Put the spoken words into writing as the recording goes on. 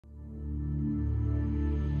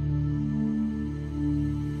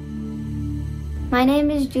My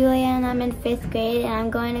name is Julia and I'm in 5th grade, and I'm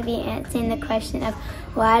going to be answering the question of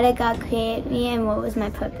why did God create me and what was my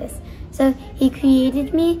purpose. So he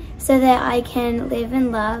created me so that I can live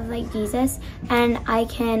in love like Jesus, and I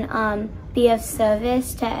can be of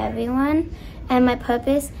service to everyone. And my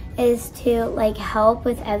purpose is to help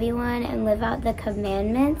with everyone and live out the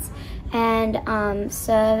commandments and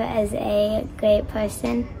serve as a great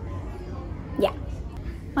person. Yeah.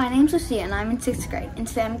 My name's Lucia and I'm in 6th grade, and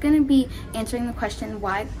today I'm going to be answering the question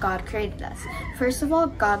why God created us. First of all,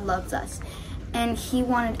 God loves us, and he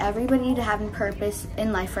wanted everybody to have a purpose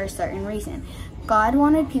in life for a certain reason. God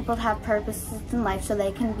wanted people to have purposes in life so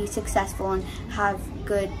they can be successful and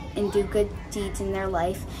do good deeds in their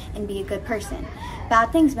life and be a good person.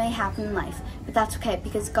 Bad things may happen in life, but that's okay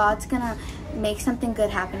because God's gonna make something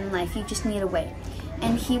good happen in life. You just need to wait.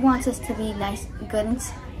 And he wants us to be nice, good, and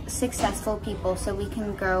successful people so we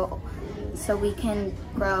can grow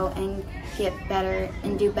and get better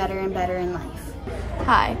and do better and better in life.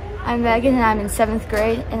 Hi, I'm Megan and I'm in 7th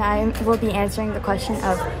grade, and I will be answering the question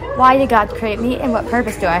of why did God create me and what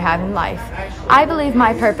purpose do I have in life. I believe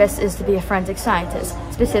my purpose is to be a forensic scientist,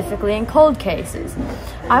 specifically in cold cases.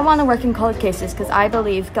 I want to work in cold cases because I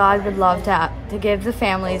believe God would love to give the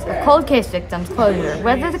families of cold case victims closure.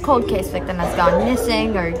 Whether the cold case victim has gone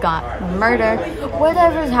missing or got murdered,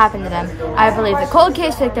 whatever has happened to them, I believe the cold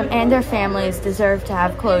case victim and their families deserve to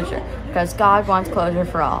have closure because God wants closure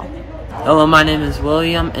for all. Hello, my name is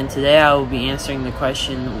William, and today I will be answering the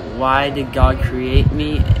question, why did God create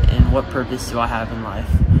me and what purpose do I have in life?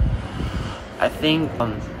 I think,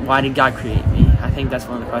 why did God create me? I think that's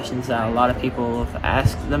one of the questions that a lot of people have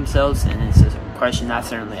asked themselves, and it's a question I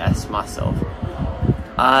certainly asked myself.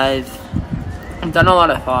 I've done a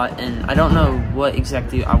lot of thought, and I don't know what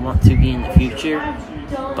exactly I want to be in the future,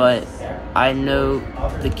 but I know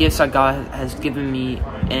the gifts that God has given me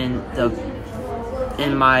and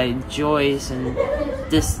my joys and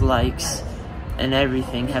dislikes and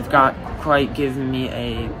everything have quite given me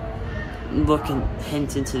a look and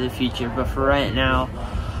hint into the future. But for right now,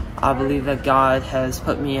 I believe that God has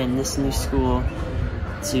put me in this new school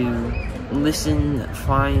to listen,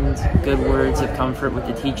 find good words of comfort with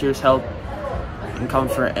the teachers' help, and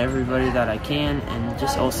comfort everybody that I can, and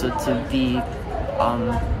just also to be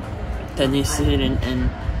the new student and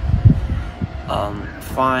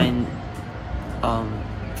find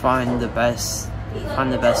the best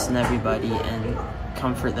in everybody and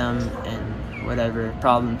comfort them in whatever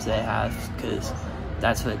problems they have, because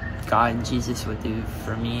that's what God and Jesus would do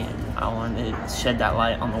for me, and I want to shed that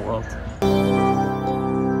light on the world.